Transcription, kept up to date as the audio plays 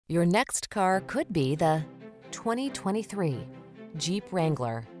Your next car could be the 2023 Jeep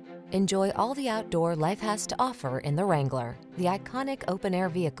Wrangler. Enjoy all the outdoor life has to offer in the Wrangler, the iconic open-air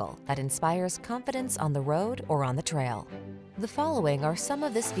vehicle that inspires confidence on the road or on the trail. The following are some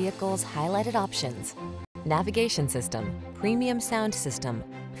of this vehicle's highlighted options: navigation system, premium sound system,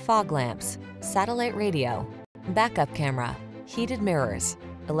 fog lamps, satellite radio, backup camera, heated mirrors,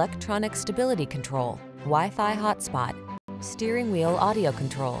 electronic stability control, Wi-Fi hotspot, steering wheel audio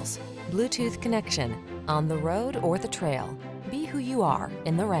controls, Bluetooth connection. On the road or the trail, be who you are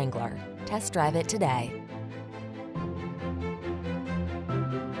in the Wrangler. Test drive it today.